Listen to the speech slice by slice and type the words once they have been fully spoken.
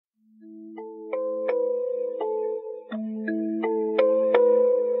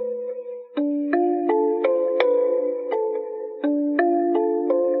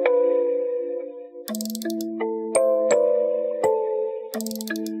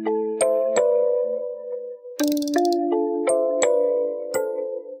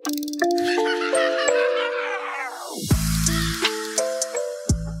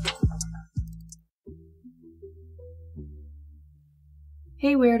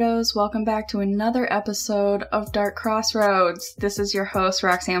weirdos. Welcome back to another episode of Dark Crossroads. This is your host,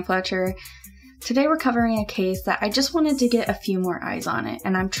 Roxanne Fletcher. Today we're covering a case that I just wanted to get a few more eyes on it,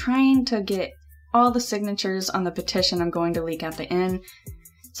 and I'm trying to get all the signatures on the petition I'm going to leak at the end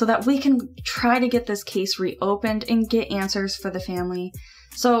so that we can try to get this case reopened and get answers for the family.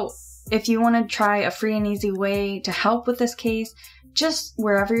 So if you want to try a free and easy way to help with this case, just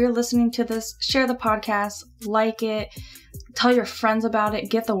wherever you're listening to this, share the podcast, like it, tell your friends about it,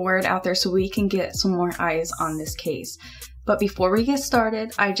 get the word out there so we can get some more eyes on this case. But before we get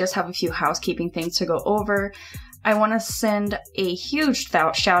started, I just have a few housekeeping things to go over. I want to send a huge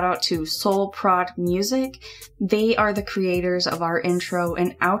shout out to Soul Prod Music. They are the creators of our intro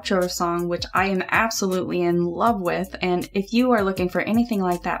and outro song, which I am absolutely in love with. And if you are looking for anything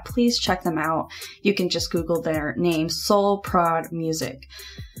like that, please check them out. You can just Google their name, Soul Prod Music.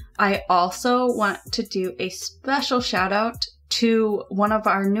 I also want to do a special shout out to one of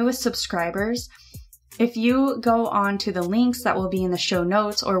our newest subscribers. If you go on to the links that will be in the show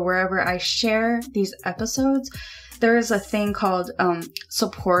notes or wherever I share these episodes, there is a thing called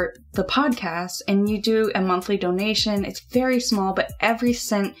support the podcast, and you do a monthly donation. It's very small, but every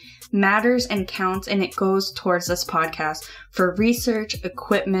cent matters and counts, and it goes towards this podcast for research,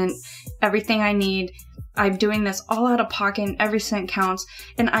 equipment, everything I need. I'm doing this all out of pocket and every cent counts,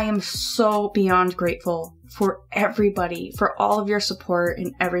 and I am so beyond grateful for everybody, for all of your support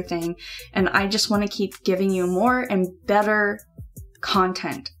and everything. And I just want to keep giving you more and better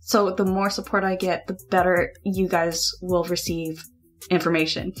content. So the more support I get, the better you guys will receive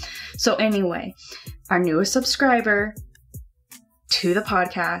information. So anyway, our newest subscriber to the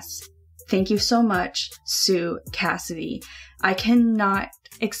podcast, thank you so much, Sue Cassidy. I cannot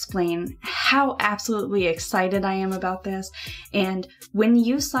explain how absolutely excited I am about this. And when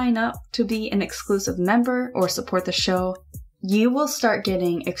you sign up to be an exclusive member or support the show, you will start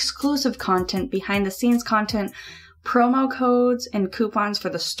getting exclusive content, behind the scenes content, promo codes and coupons for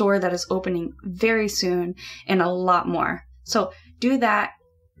the store that is opening very soon, and a lot more. So do that.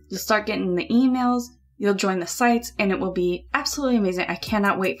 You'll start getting the emails. You'll join the sites, and it will be absolutely amazing. I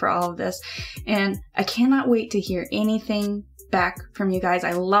cannot wait for all of this. And I cannot wait to hear anything back from you guys.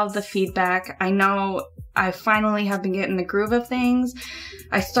 I love the feedback. I know I finally have been getting the groove of things.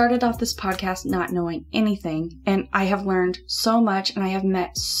 I started off this podcast not knowing anything, and I have learned so much, and I have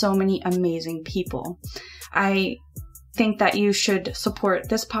met so many amazing people. I think that you should support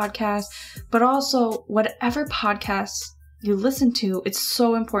this podcast, but also whatever podcasts you listen to, it's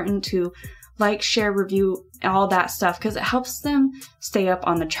so important to like, share, review, all that stuff, because it helps them stay up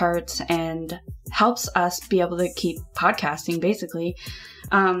on the charts and helps us be able to keep podcasting, basically.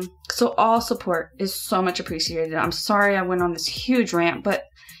 So all support is so much appreciated. I'm sorry I went on this huge rant, but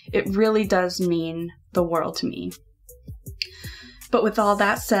it really does mean the world to me. But with all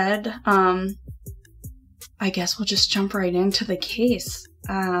that said, I guess we'll just jump right into the case.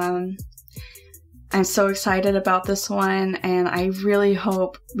 I'm so excited about this one, and I really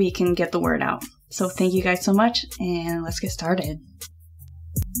hope we can get the word out. So thank you guys so much, and let's get started.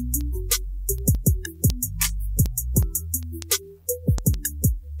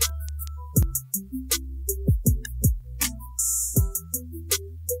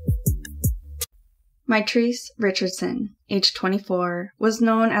 Mitrice Richardson, age 24, was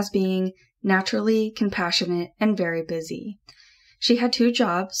known as being naturally compassionate and very busy. She had two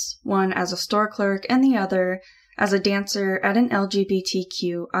jobs, one as a store clerk and the other as a dancer at an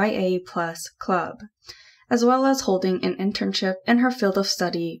LGBTQIA+ club, as well as holding an internship in her field of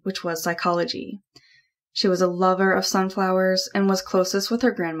study, which was psychology. She was a lover of sunflowers and was closest with her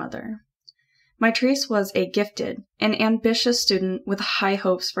grandmother. Mitrice was a gifted and ambitious student with high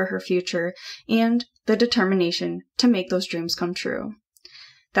hopes for her future and the determination to make those dreams come true.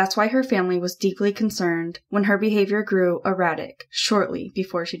 That's why her family was deeply concerned when her behavior grew erratic shortly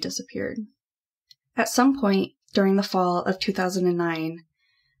before she disappeared. At some point during the fall of 2009,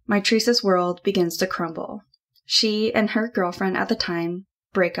 Mitrice's world begins to crumble. She and her girlfriend at the time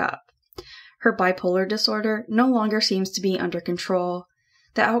break up. Her bipolar disorder no longer seems to be under control.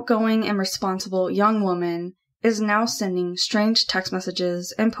 The outgoing and responsible young woman is now sending strange text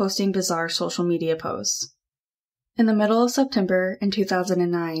messages and posting bizarre social media posts. In the middle of September in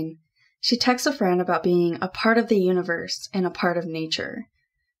 2009, she texts a friend about being a part of the universe and a part of nature.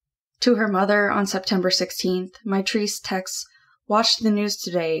 To her mother on September 16th, Mitrice texts, "Watch the news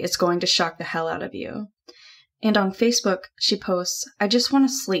today, it's going to shock the hell out of you." And on Facebook, she posts, "I just want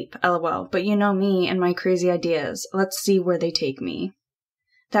to sleep, lol, but you know me and my crazy ideas, let's see where they take me."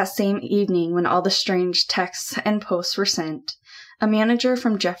 That same evening, when all the strange texts and posts were sent, A manager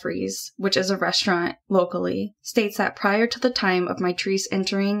from Jeffries, which is a restaurant locally, states that prior to the time of Mitrice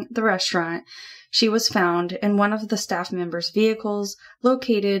entering the restaurant, she was found in one of the staff members' vehicles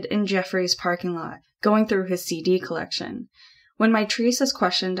located in Jeffries' parking lot, going through his CD collection. When Mitrice is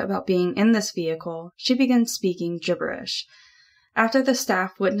questioned about being in this vehicle, she begins speaking gibberish. After the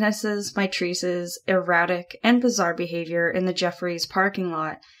staff witnesses Mitrice's erratic and bizarre behavior in the Jeffries parking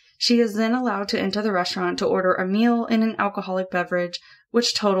lot, she is then allowed to enter the restaurant to order a meal and an alcoholic beverage,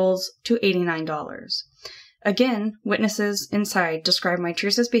 which totals to $89. Again, witnesses inside describe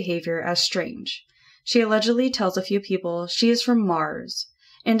Mitrice's behavior as strange. She allegedly tells a few people she is from Mars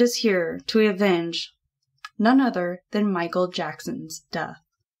and is here to avenge none other than Michael Jackson's death.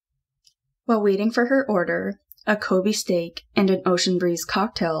 While waiting for her order, a Kobe steak and an Ocean Breeze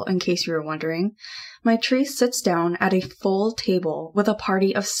cocktail, in case you were wondering, Mitrice sits down at a full table with a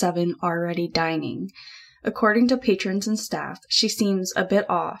party of 7 already dining. According to patrons and staff, she seems a bit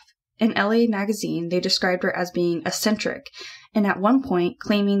off. In LA Magazine, they described her as being eccentric, and at one point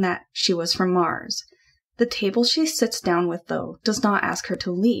claiming that she was from Mars. The table she sits down with, though, does not ask her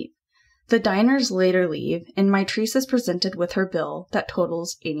to leave. The diners later leave, and Mitrice is presented with her bill that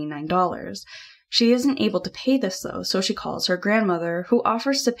totals $89. She isn't able to pay this, though, so she calls her grandmother, who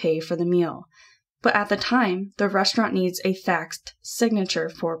offers to pay for the meal. But at the time, the restaurant needs a faxed signature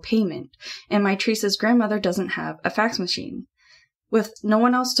for payment, and Mitrice's grandmother doesn't have a fax machine. With no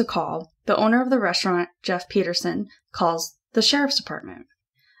one else to call, the owner of the restaurant, Jeff Peterson, calls the sheriff's department.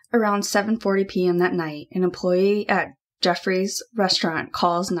 Around 7:40 p.m. that night, an employee at Jeffrey's restaurant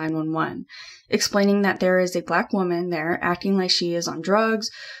calls 911, explaining that there is a black woman there acting like she is on drugs,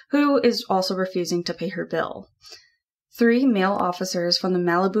 who is also refusing to pay her bill. 3 male officers from the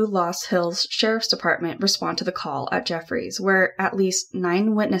Malibu Lost Hills Sheriff's Department respond to the call at Jeffrey's, where at least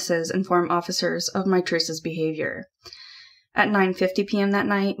 9 witnesses inform officers of Mitrice's behavior. At 9:50 p.m. that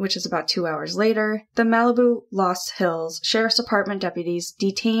night, which is about 2 hours later, the Malibu Lost Hills Sheriff's Department deputies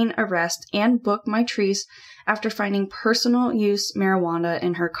detain, arrest, and book Mitrice after finding personal use marijuana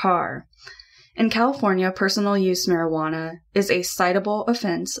in her car. In California, personal use marijuana is a citable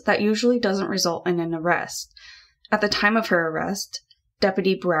offense that usually doesn't result in an arrest. At the time of her arrest,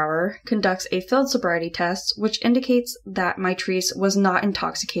 Deputy Brower conducts a field sobriety test, which indicates that Mitrice was not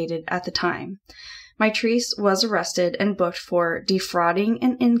intoxicated at the time. Mitrice was arrested and booked for defrauding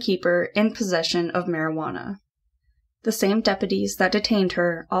an innkeeper in possession of marijuana. The same deputies that detained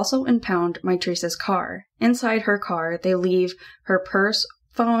her also impound Mitrice's car. Inside her car, they leave her purse,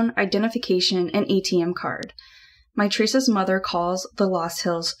 phone, identification, and ATM card. Mitrice's mother calls the Lost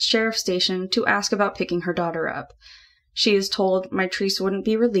Hills Sheriff Station to ask about picking her daughter up. She is told Mitrice wouldn't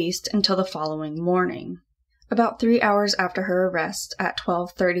be released until the following morning. About 3 hours after her arrest, at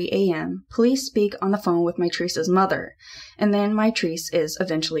 12:30 a.m., police speak on the phone with Mitrice's mother, and then Mitrice is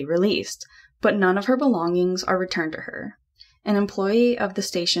eventually released, but none of her belongings are returned to her. An employee of the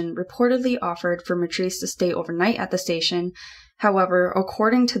station reportedly offered for Mitrice to stay overnight at the station. However,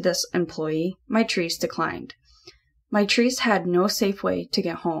 according to this employee, Mitrice declined. Mitrice had no safe way to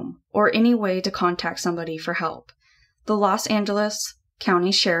get home, or any way to contact somebody for help. The Los Angeles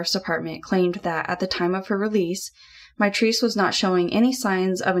County Sheriff's Department claimed that at the time of her release, Mitrice was not showing any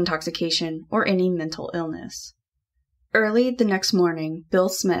signs of intoxication or any mental illness. Early the next morning, Bill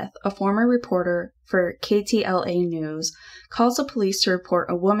Smith, a former reporter for KTLA News, calls the police to report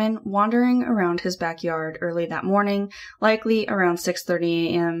a woman wandering around his backyard early that morning, likely around 6:30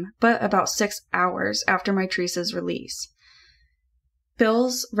 a.m., but about 6 hours after Mitrice's release.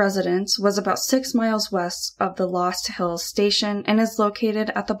 Bill's residence was about 6 miles west of the Lost Hills station and is located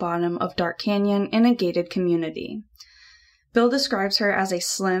at the bottom of Dark Canyon in a gated community. Bill describes her as a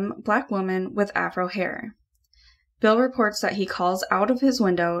slim, black woman with afro hair. Bill reports that he calls out of his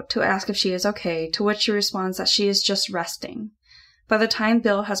window to ask if she is okay, to which she responds that she is just resting. By the time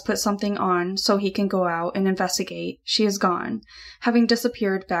Bill has put something on so he can go out and investigate, she is gone, having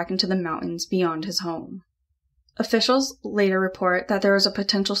disappeared back into the mountains beyond his home. Officials later report that there was a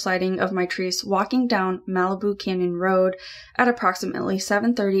potential sighting of Mitrice walking down Malibu Canyon Road at approximately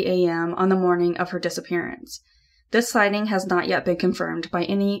 7:30 a.m. on the morning of her disappearance. This sighting has not yet been confirmed by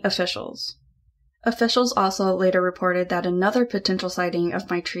any officials. Officials also later reported that another potential sighting of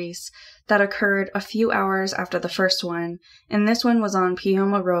Mitrice that occurred a few hours after the first one, and this one was on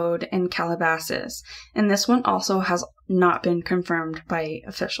Pioma Road in Calabasas, and this one also has not been confirmed by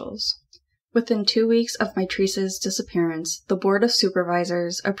officials. Within 2 weeks of Mitrice's disappearance, the Board of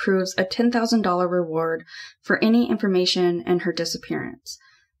Supervisors approves a $10,000 reward for any information in her disappearance.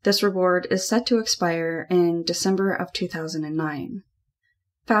 This reward is set to expire in December of 2009.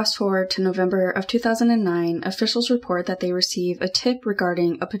 Fast forward to November of 2009, officials report that they receive a tip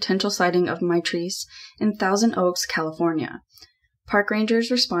regarding a potential sighting of Mitrice in Thousand Oaks, California. Park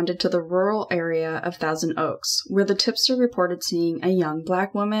rangers responded to the rural area of Thousand Oaks, where the tipster reported seeing a young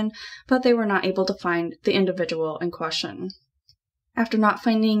black woman, but they were not able to find the individual in question. After not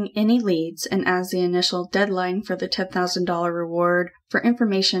finding any leads, and as the initial deadline for the $10,000 reward for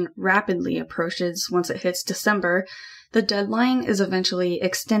information rapidly approaches once it hits December, the deadline is eventually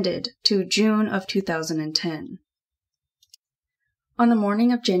extended to June of 2010. On the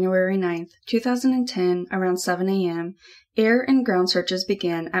morning of January 9, 2010, around 7 a.m., air and ground searches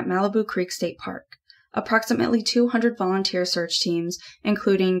began at Malibu Creek State Park. Approximately 200 volunteer search teams,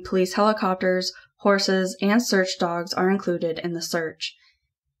 including police helicopters, horses, and search dogs, are included in the search.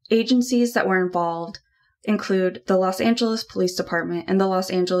 Agencies that were involved include the Los Angeles Police Department and the Los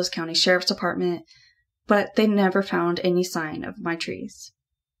Angeles County Sheriff's Department, but they never found any sign of Mitrice.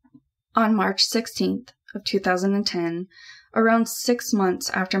 On March 16th of 2010, around 6 months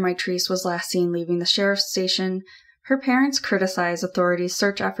after Mitrice was last seen leaving the sheriff's station, her parents criticized authorities'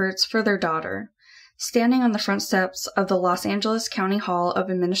 search efforts for their daughter. Standing on the front steps of the Los Angeles County Hall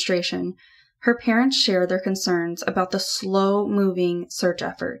of Administration, her parents share their concerns about the slow-moving search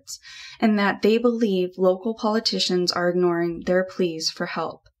efforts and that they believe local politicians are ignoring their pleas for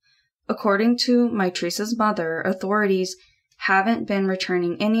help. According to Mitrice's mother, authorities haven't been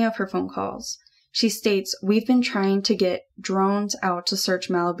returning any of her phone calls. She states, "We've been trying to get drones out to search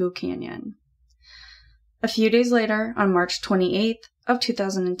Malibu Canyon." A few days later, on March 28th of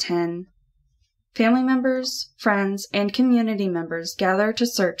 2010, family members, friends, and community members gather to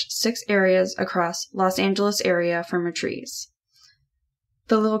search 6 areas across Los Angeles area for Mitrice.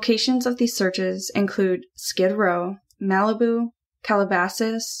 The locations of these searches include Skid Row, Malibu,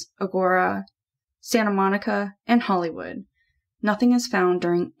 Calabasas, Agora, Santa Monica, and Hollywood. Nothing is found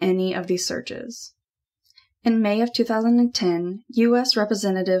during any of these searches. In May of 2010, U.S.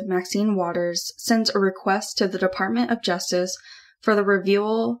 Representative Maxine Waters sends a request to the Department of Justice for the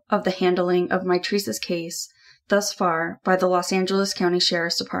review of the handling of Mitrice's case thus far by the Los Angeles County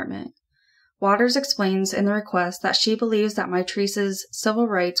Sheriff's Department. Waters explains in the request that she believes that Mitrice's civil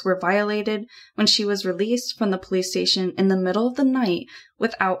rights were violated when she was released from the police station in the middle of the night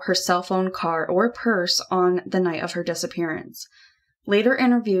without her cell phone, car, or purse on the night of her disappearance. Later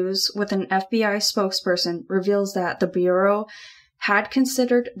interviews with an FBI spokesperson reveals that the Bureau had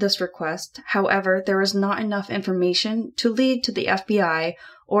considered this request. However, there was not enough information to lead to the FBI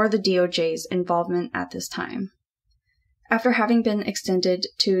or the DOJ's involvement at this time. After having been extended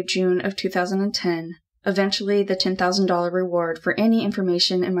to June of 2010, eventually the $10,000 reward for any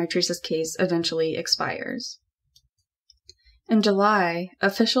information in Mitrice's case eventually expires. In July,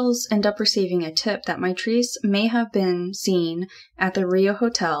 officials end up receiving a tip that Mitrice may have been seen at the Rio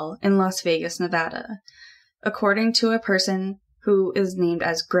Hotel in Las Vegas, Nevada. According to a person who is named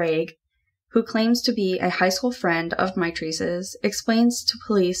as Greg, who claims to be a high school friend of Mitrice's, explains to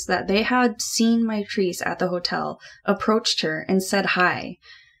police that they had seen Mitrice at the hotel, approached her, and said hi.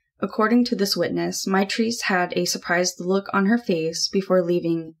 According to this witness, Mitrice had a surprised look on her face before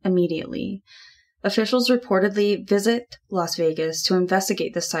leaving immediately. Officials reportedly visit Las Vegas to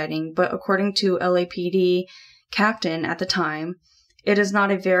investigate the sighting, but according to LAPD captain at the time, "It is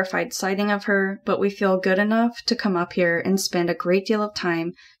not a verified sighting of her, but we feel good enough to come up here and spend a great deal of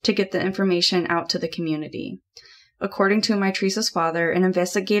time to get the information out to the community." According to Mitrice's father, an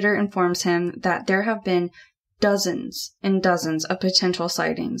investigator informs him that there have been dozens and dozens of potential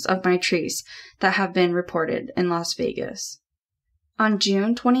sightings of Mitrice that have been reported in Las Vegas. On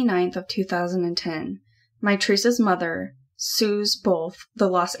June 29th of 2010, Mitrice's mother sues both the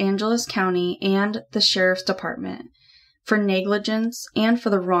Los Angeles County and the Sheriff's Department for negligence and for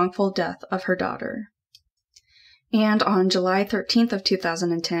the wrongful death of her daughter. And on July 13th of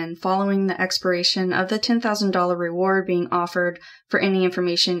 2010, following the expiration of the $10,000 reward being offered for any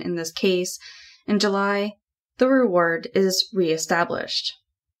information in this case, in July, the reward is reestablished.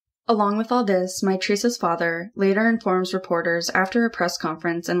 Along with all this, Mitrice's father later informs reporters after a press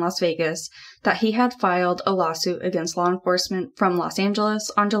conference in Las Vegas that he had filed a lawsuit against law enforcement from Los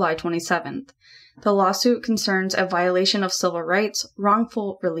Angeles on July 27th. The lawsuit concerns a violation of civil rights,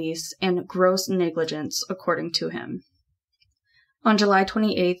 wrongful release, and gross negligence, according to him. On July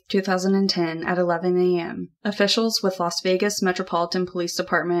 28, 2010, at 11 a.m., officials with Las Vegas Metropolitan Police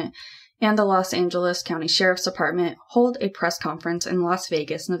Department and the Los Angeles County Sheriff's Department hold a press conference in Las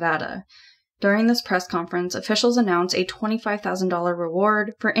Vegas, Nevada. During this press conference, officials announce a $25,000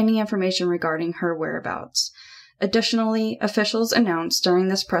 reward for any information regarding her whereabouts. Additionally, officials announced during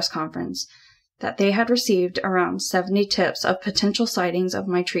this press conference that they had received around 70 tips of potential sightings of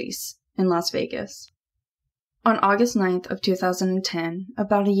Mitrice in Las Vegas. On August 9th of 2010,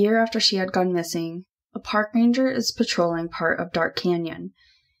 about a year after she had gone missing, a park ranger is patrolling part of Dark Canyon.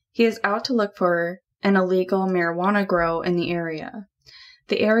 He is out to look for an illegal marijuana grow in the area.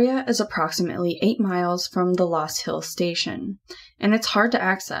 The area is approximately 8 miles from the Lost Hills station, and it's hard to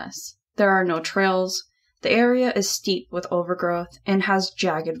access. There are no trails. The area is steep with overgrowth and has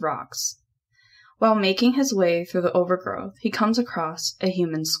jagged rocks. While making his way through the overgrowth, he comes across a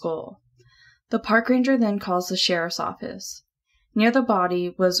human skull. The park ranger then calls the sheriff's office. Near the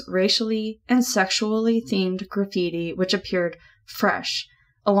body was racially and sexually themed graffiti which appeared fresh,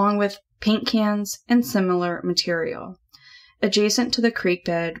 along with paint cans and similar material. Adjacent to the creek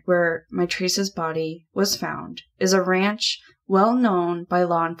bed where Mitrice's body was found is a ranch well known by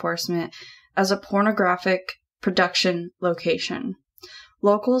law enforcement as a pornographic production location.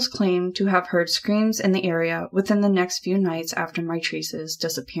 Locals claim to have heard screams in the area within the next few nights after Mitrice's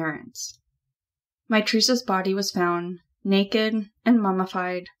disappearance. Mitrice's body was found naked and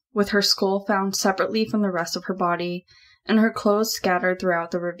mummified, with her skull found separately from the rest of her body, and her clothes scattered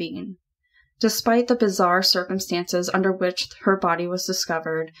throughout the ravine. Despite the bizarre circumstances under which her body was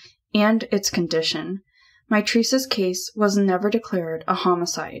discovered and its condition, Mitrice's case was never declared a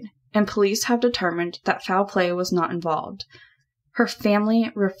homicide, and police have determined that foul play was not involved. Her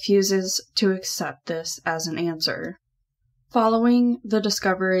family refuses to accept this as an answer. Following the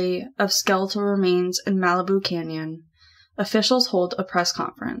discovery of skeletal remains in Malibu Canyon, officials hold a press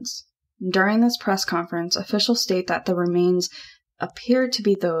conference. During this press conference, officials state that the remains appeared to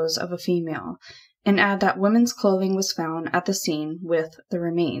be those of a female, and add that women's clothing was found at the scene with the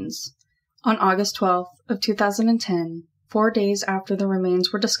remains. On August 12th of 2010, 4 days after the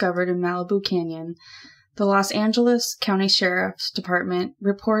remains were discovered in Malibu Canyon, the Los Angeles County Sheriff's Department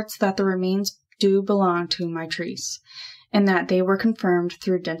reports that the remains do belong to Mitrice, and that they were confirmed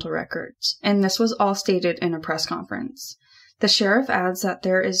through dental records, and this was all stated in a press conference. The sheriff adds that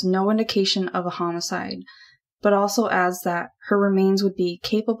there is no indication of a homicide, but also adds that her remains would be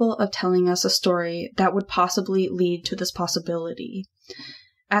capable of telling us a story that would possibly lead to this possibility.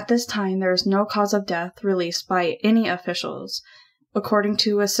 At this time, there is no cause of death released by any officials. According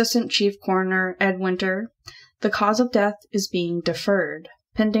to Assistant Chief Coroner Ed Winter, the cause of death is being deferred,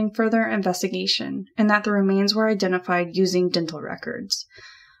 pending further investigation, and that the remains were identified using dental records.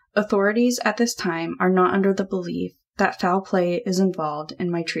 Authorities at this time are not under the belief that foul play is involved in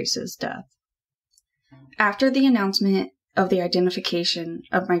Mitrice's death. After the announcement of the identification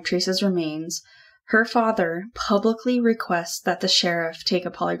of Mitrice's remains, her father publicly requests that the sheriff take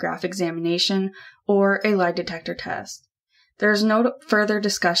a polygraph examination or a lie detector test. There is no further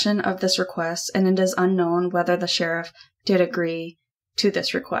discussion of this request, and it is unknown whether the sheriff did agree to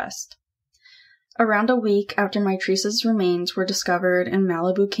this request. Around a week after Mitrice's remains were discovered in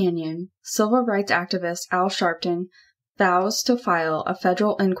Malibu Canyon, civil rights activist Al Sharpton vows to file a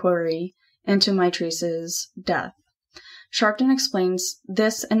federal inquiry into Mitrice's death. Sharpton explains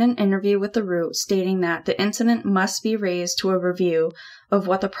this in an interview with The Root, stating that the incident must be raised to a review of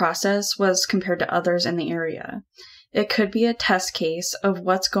what the process was compared to others in the area. It could be a test case of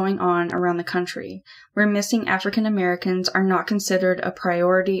what's going on around the country, where missing African Americans are not considered a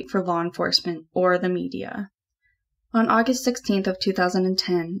priority for law enforcement or the media. On August 16th of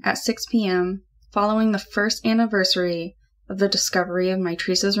 2010, at 6 p.m., following the first anniversary of the discovery of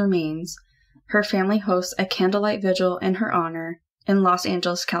Mitrice's remains, her family hosts a candlelight vigil in her honor in Los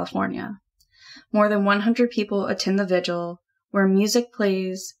Angeles, California. More than 100 people attend the vigil, where music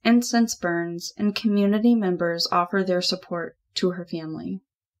plays, incense burns, and community members offer their support to her family.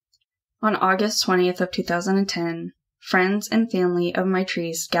 On August 20th of 2010, friends and family of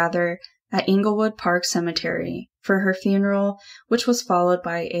Mitrice gather at Inglewood Park Cemetery for her funeral, which was followed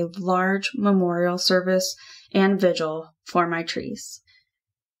by a large memorial service and vigil for Mitrice.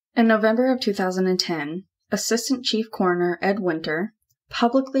 In November of 2010, Assistant Chief Coroner Ed Winter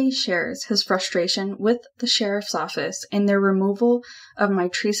publicly shares his frustration with the sheriff's office in their removal of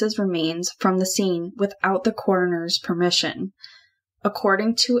Mitrice's remains from the scene without the coroner's permission.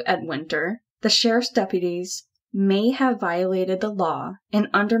 According to Ed Winter, the sheriff's deputies may have violated the law and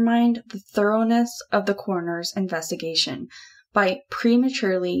undermined the thoroughness of the coroner's investigation by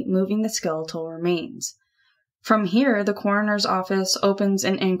prematurely moving the skeletal remains. From here, the coroner's office opens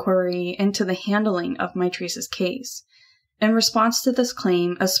an inquiry into the handling of Mitrice's case. In response to this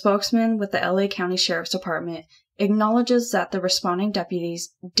claim, a spokesman with the LA County Sheriff's Department acknowledges that the responding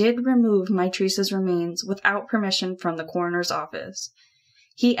deputies did remove Mitrice's remains without permission from the coroner's office.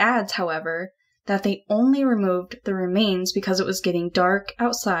 He adds, however, that they only removed the remains because it was getting dark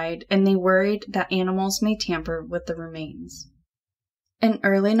outside and they worried that animals may tamper with the remains. In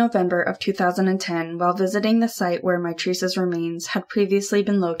early November of 2010, while visiting the site where Mitrice's remains had previously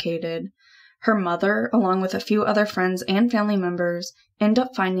been located, her mother, along with a few other friends and family members, end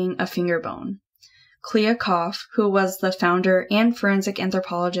up finding a finger bone. Clea Koff, who was the founder and forensic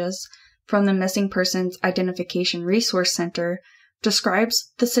anthropologist from the Missing Persons Identification Resource Center,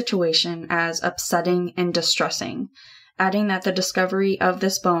 describes the situation as upsetting and distressing, adding that the discovery of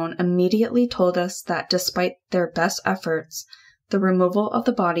this bone immediately told us that despite their best efforts, the removal of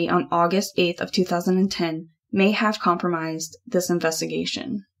the body on August 8th of 2010 may have compromised this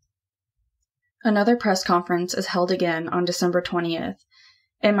investigation. Another press conference is held again on December 20th,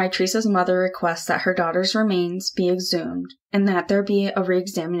 and Mitrice's mother requests that her daughter's remains be exhumed and that there be a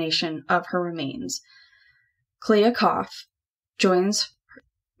re-examination of her remains. Clea Koff joins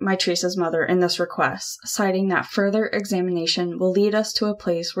Mitrice's mother in this request, citing that further examination will lead us to a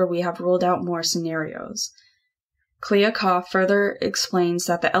place where we have ruled out more scenarios. Clea Koff further explains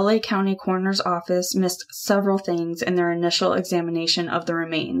that the LA County Coroner's Office missed several things in their initial examination of the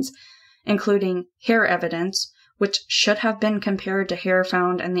remains, including hair evidence, which should have been compared to hair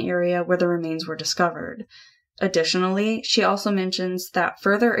found in the area where the remains were discovered. Additionally, she also mentions that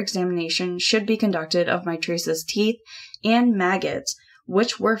further examination should be conducted of Mitrice's teeth and maggots,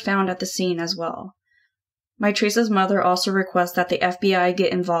 which were found at the scene as well. Mitrice's mother also requests that the FBI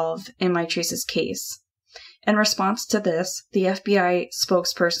get involved in Mitrice's case. In response to this, the FBI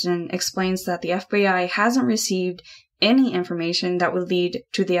spokesperson explains that the FBI hasn't received any information that would lead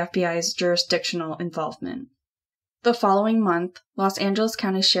to the FBI's jurisdictional involvement. The following month, Los Angeles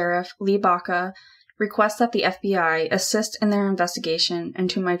County Sheriff Lee Baca requests that the FBI assist in their investigation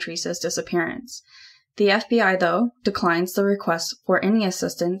into Mitrice's disappearance. The FBI, though, declines the request for any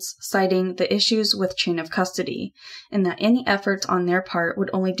assistance, citing the issues with chain of custody, and that any efforts on their part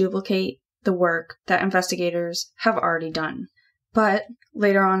would only duplicate the work that investigators have already done. But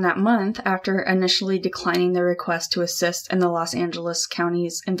later on that month, after initially declining the request to assist in the Los Angeles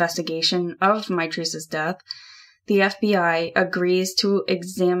County's investigation of Mitrice's death, the FBI agrees to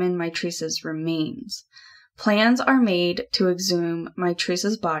examine Mitrice's remains. Plans are made to exhume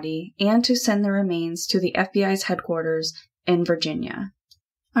Mitrice's body and to send the remains to the FBI's headquarters in Virginia.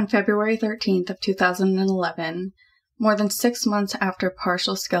 On February 13th of 2011, more than 6 months after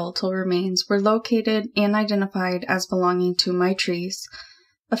partial skeletal remains were located and identified as belonging to Mitrice,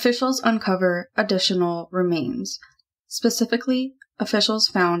 officials uncover additional remains. Specifically, officials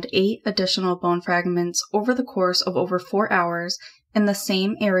found 8 additional bone fragments over the course of over 4 hours in the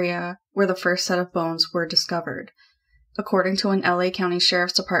same area where the first set of bones were discovered. According to an LA County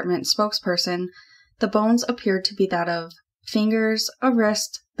Sheriff's Department spokesperson, the bones appeared to be that of fingers, a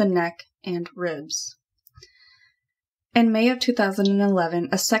wrist, the neck, and ribs. In May of 2011,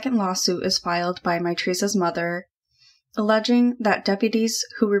 a second lawsuit is filed by Mitrice's mother, alleging that deputies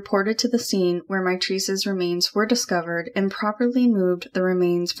who reported to the scene where Mitrice's remains were discovered improperly moved the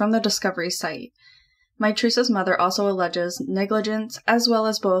remains from the discovery site. Mitrice's mother also alleges negligence as well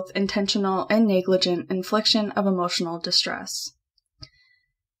as both intentional and negligent infliction of emotional distress.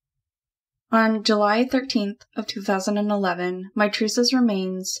 On July 13th of 2011, Mitrice's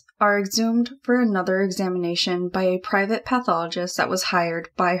remains are exhumed for another examination by a private pathologist that was hired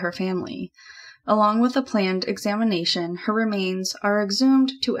by her family. Along with a planned examination, her remains are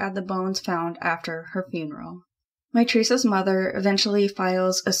exhumed to add the bones found after her funeral. Mitrice's mother eventually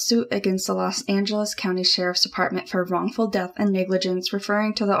files a suit against the Los Angeles County Sheriff's Department for wrongful death and negligence,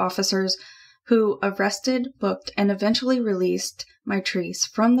 referring to the officers who arrested, booked, and eventually released Mitrice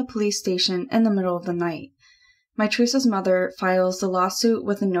from the police station in the middle of the night. Mitrice's mother files the lawsuit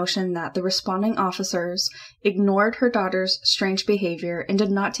with the notion that the responding officers ignored her daughter's strange behavior and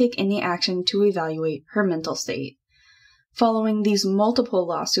did not take any action to evaluate her mental state. Following these multiple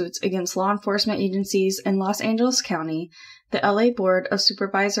lawsuits against law enforcement agencies in Los Angeles County, the LA Board of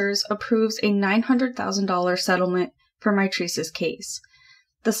Supervisors approves a $900,000 settlement for Mitrice's case.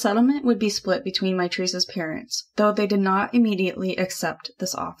 The settlement would be split between Mitrice's parents, though they did not immediately accept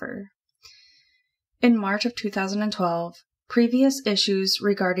this offer. In March of 2012, previous issues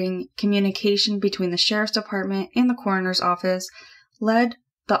regarding communication between the Sheriff's Department and the Coroner's Office led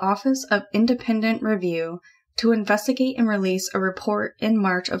the Office of Independent Review to investigate and release a report in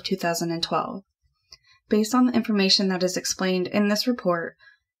March of 2012. Based on the information that is explained in this report,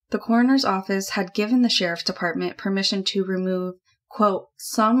 the Coroner's Office had given the Sheriff's Department permission to remove, quote,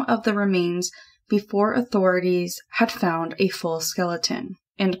 some of the remains before authorities had found a full skeleton,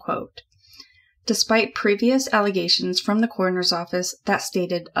 end quote, despite previous allegations from the Coroner's Office that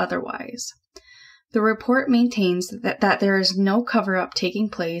stated otherwise. The report maintains that there is no cover-up taking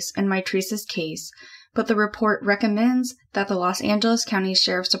place in Mitrice's case, but the report recommends that the Los Angeles County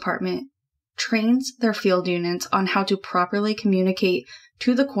Sheriff's Department trains their field units on how to properly communicate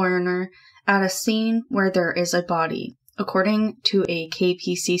to the coroner at a scene where there is a body, according to a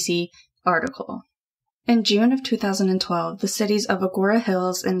KPCC article. In June of 2012, the cities of Agoura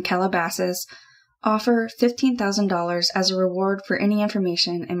Hills and Calabasas offer $15,000 as a reward for any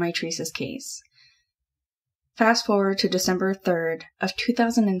information in Mitrice's case. Fast forward to December 3rd of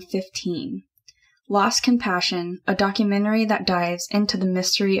 2015. Lost Compassion, a documentary that dives into the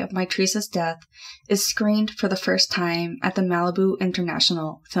mystery of Mitrice's death, is screened for the first time at the Malibu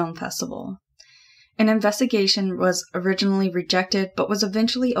International Film Festival. An investigation was originally rejected but was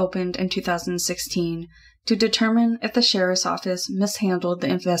eventually opened in 2016 to determine if the sheriff's office mishandled the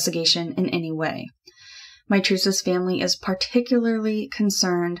investigation in any way. Mitrice's family is particularly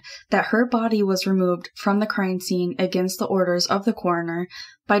concerned that her body was removed from the crime scene against the orders of the coroner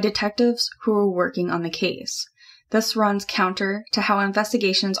by detectives who were working on the case. This runs counter to how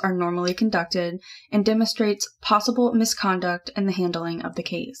investigations are normally conducted and demonstrates possible misconduct in the handling of the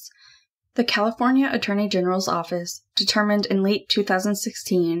case. The California Attorney General's office determined in late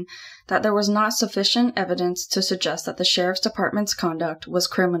 2016 that there was not sufficient evidence to suggest that the Sheriff's Department's conduct was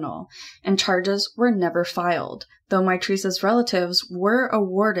criminal, and charges were never filed, though Mitrice's relatives were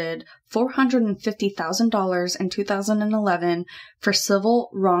awarded $450,000 in 2011 for civil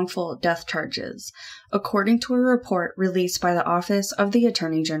wrongful death charges. According to a report released by the Office of the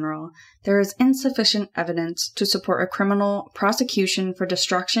Attorney General, there is insufficient evidence to support a criminal prosecution for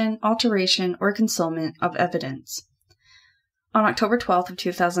destruction, alteration, or concealment of evidence. On October 12th of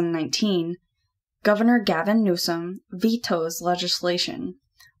 2019, Governor Gavin Newsom vetoes legislation,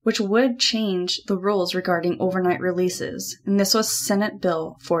 which would change the rules regarding overnight releases, and this was Senate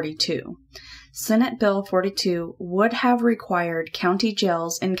Bill 42. Senate Bill 42 would have required county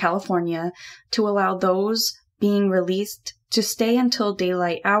jails in California to allow those being released to stay until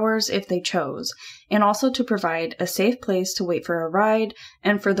daylight hours if they chose, and also to provide a safe place to wait for a ride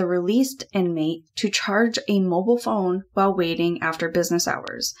and for the released inmate to charge a mobile phone while waiting after business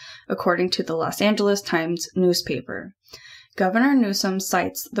hours, according to the Los Angeles Times newspaper. Governor Newsom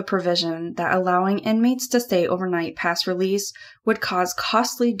cites the provision that allowing inmates to stay overnight past release would cause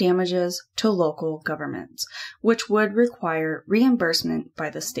costly damages to local governments, which would require reimbursement by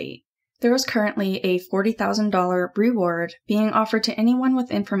the state. There is currently a $40,000 reward being offered to anyone with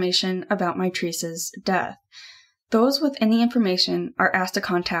information about Mitrice's death. Those with any information are asked to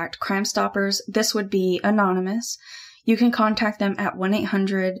contact Crime Stoppers. This would be anonymous. You can contact them at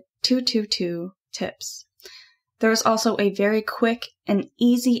 1-800-222-TIPS. There is also a very quick and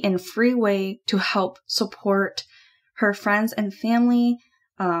easy and free way to help support her friends and family.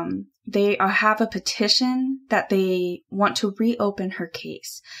 They have a petition that they want to reopen her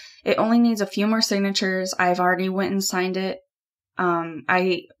case. It only needs a few more signatures. I've already went and signed it.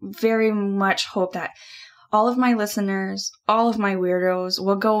 I very much hope that all of my listeners, all of my weirdos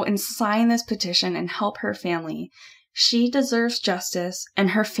will go and sign this petition and help her family. She deserves justice,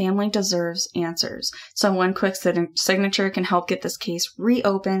 and her family deserves answers. So one quick signature can help get this case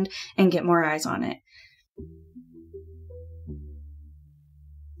reopened and get more eyes on it.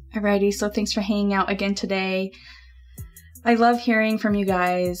 Alrighty, so thanks for hanging out again today. I love hearing from you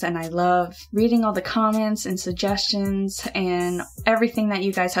guys, and I love reading all the comments and suggestions and everything that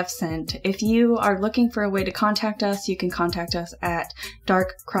you guys have sent. If you are looking for a way to contact us, you can contact us at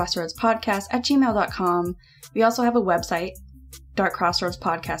darkcrossroadspodcast@gmail.com. We also have a website,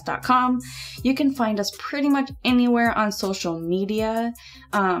 darkcrossroadspodcast.com. You can find us pretty much anywhere on social media.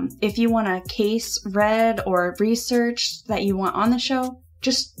 If you want a case read or research that you want on the show,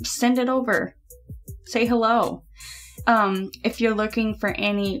 just send it over. Say hello. If you're looking for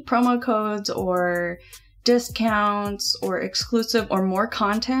any promo codes or discounts or exclusive or more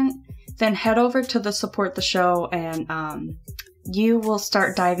content, then head over to the Support the Show, and you will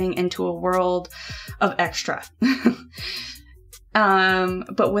start diving into a world of extra.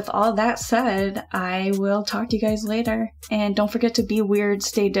 But with all that said, I will talk to you guys later. And don't forget to be weird,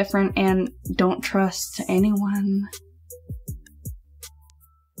 stay different, and don't trust anyone.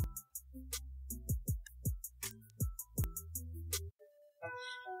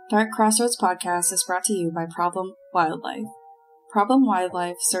 Dark Crossroads Podcast is brought to you by Problem Wildlife. Problem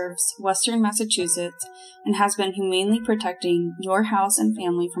Wildlife serves Western Massachusetts and has been humanely protecting your house and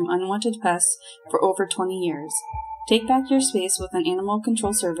family from unwanted pests for over 20 years. Take back your space with an animal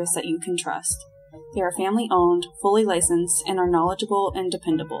control service that you can trust. They are family-owned, fully licensed, and are knowledgeable and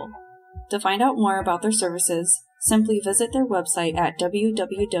dependable. To find out more about their services, simply visit their website at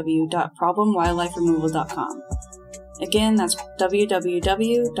www.problemwildliferemoval.com. Again, that's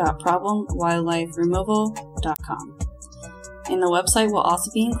www.problemwildliferemoval.com. And the website will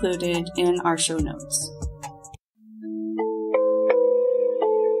also be included in our show notes.